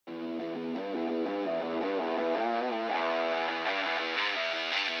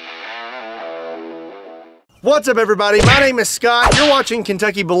What's up everybody, my name is Scott, you're watching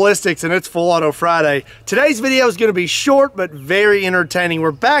Kentucky Ballistics and it's Full Auto Friday. Today's video is going to be short but very entertaining.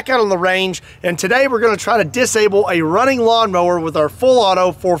 We're back out on the range and today we're going to try to disable a running lawnmower with our Full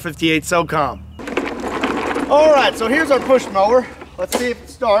Auto 458 Socom. Alright, so here's our push mower. Let's see if it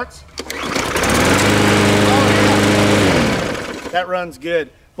starts. Oh yeah, that runs good.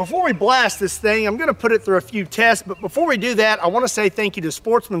 Before we blast this thing, I'm going to put it through a few tests, but before we do that, I want to say thank you to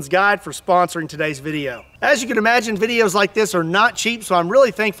Sportsman's Guide for sponsoring today's video. As you can imagine, videos like this are not cheap, so I'm really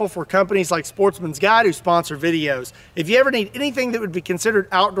thankful for companies like Sportsman's Guide who sponsor videos. If you ever need anything that would be considered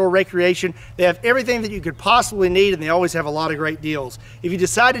outdoor recreation, they have everything that you could possibly need, and they always have a lot of great deals. If you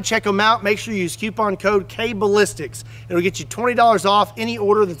decide to check them out, make sure you use coupon code KBallistics. It'll get you $20 off any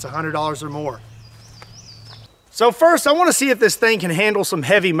order that's $100 or more. So first, I want to see if this thing can handle some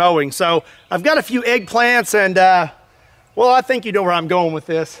heavy mowing. So I've got a few eggplants and, well, I think you know where I'm going with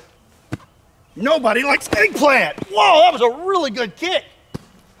this. Nobody likes eggplant. Whoa, that was a really good kick.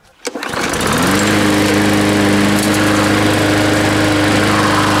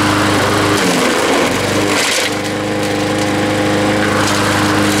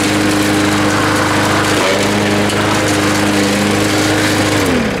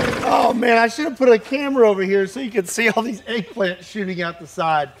 Man, I should have put a camera over here so you could see all these eggplants shooting out the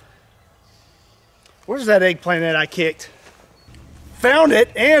side. Where's that eggplant that I kicked? Found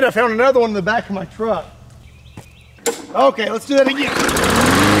it, and I found another one in the back of my truck. Okay, let's do that again.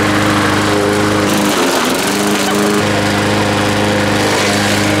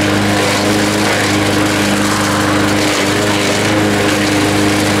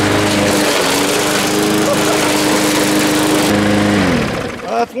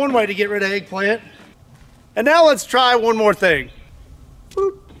 That's one way to get rid of eggplant. And now let's try one more thing.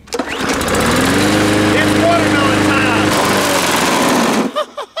 Boop. It's watermelon time.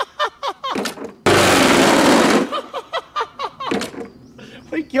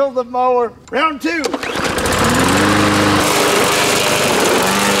 We killed the mower. Round two.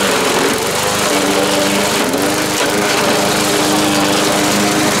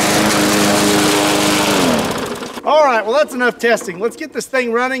 All right, well that's enough testing. Let's get this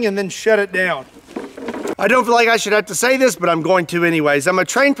thing running and then shut it down. I don't feel like I should have to say this, but I'm going to anyways. I'm a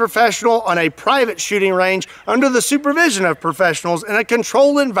trained professional on a private shooting range under the supervision of professionals in a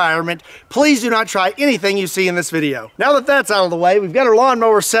controlled environment. Please do not try anything you see in this video. Now that that's out of the way, we've got our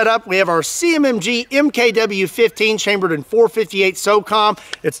lawnmower set up. We have our CMMG MKW15 chambered in 458 Socom.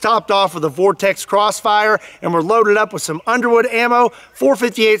 It's topped off with a Vortex Crossfire, and we're loaded up with some Underwood ammo,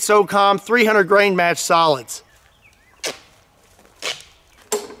 458 Socom, 300 grain match solids.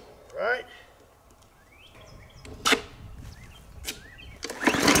 Right.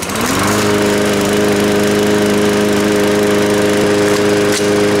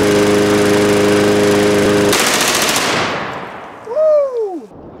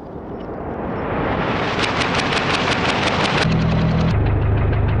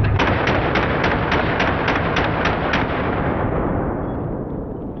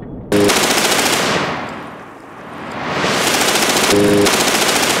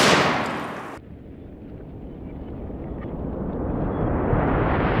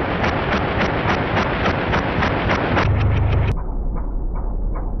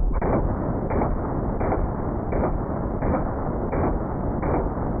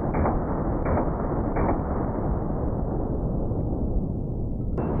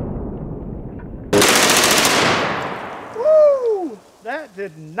 That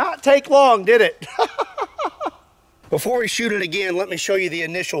did not take long, did it? Before we shoot it again, let me show you the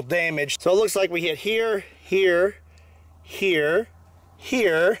initial damage. So it looks like we hit here, here, here,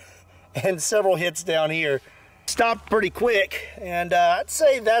 here, and several hits down here. Stopped pretty quick, and I'd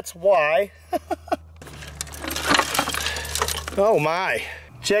say that's why. Oh my,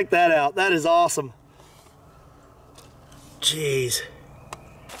 check that out. That is awesome. Jeez.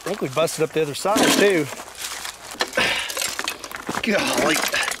 I think we busted up the other side too. Golly.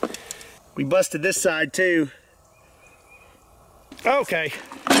 We busted this side too. Okay.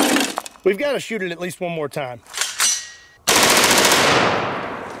 We've got to shoot it at least one more time.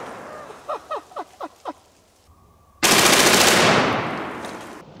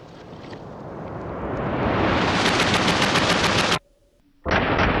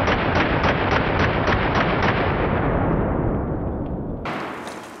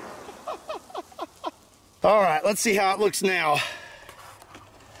 All right, let's see how it looks now.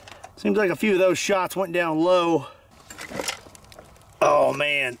 Seems like a few of those shots went down low. Oh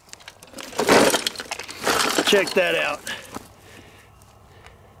man. Check that out.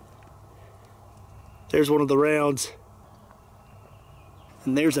 There's one of the rounds.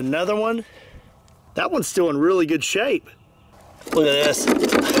 And there's another one. That one's still in really good shape. Look at this.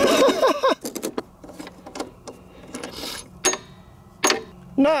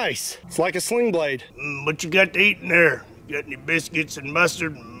 Nice. It's like a sling blade. What you got to eat in there? Got any biscuits and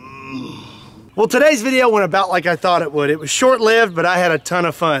mustard? Well, today's video went about like I thought it would. It was short-lived, but I had a ton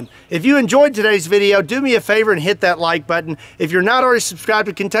of fun. If you enjoyed today's video, do me a favor and hit that like button. If you're not already subscribed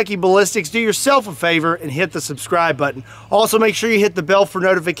to Kentucky Ballistics, do yourself a favor and hit the subscribe button. Also, make sure you hit the bell for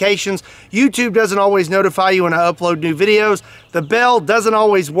notifications. YouTube doesn't always notify you when I upload new videos. The bell doesn't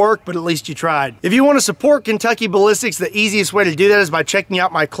always work, but at least you tried. If you want to support Kentucky Ballistics, the easiest way to do that is by checking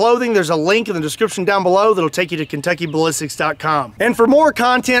out my clothing. There's a link in the description down below that'll take you to KentuckyBallistics.com. And for more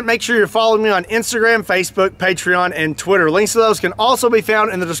content, make sure you're following me on Instagram, Facebook, Patreon, and Twitter. Links to those can also be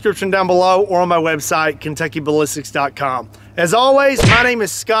found in the description down below or on my website, KentuckyBallistics.com. As always, my name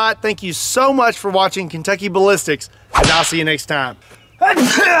is Scott. Thank you so much for watching Kentucky Ballistics, and I'll see you next time.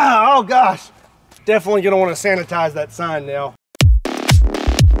 Oh gosh, definitely gonna want to sanitize that sign now.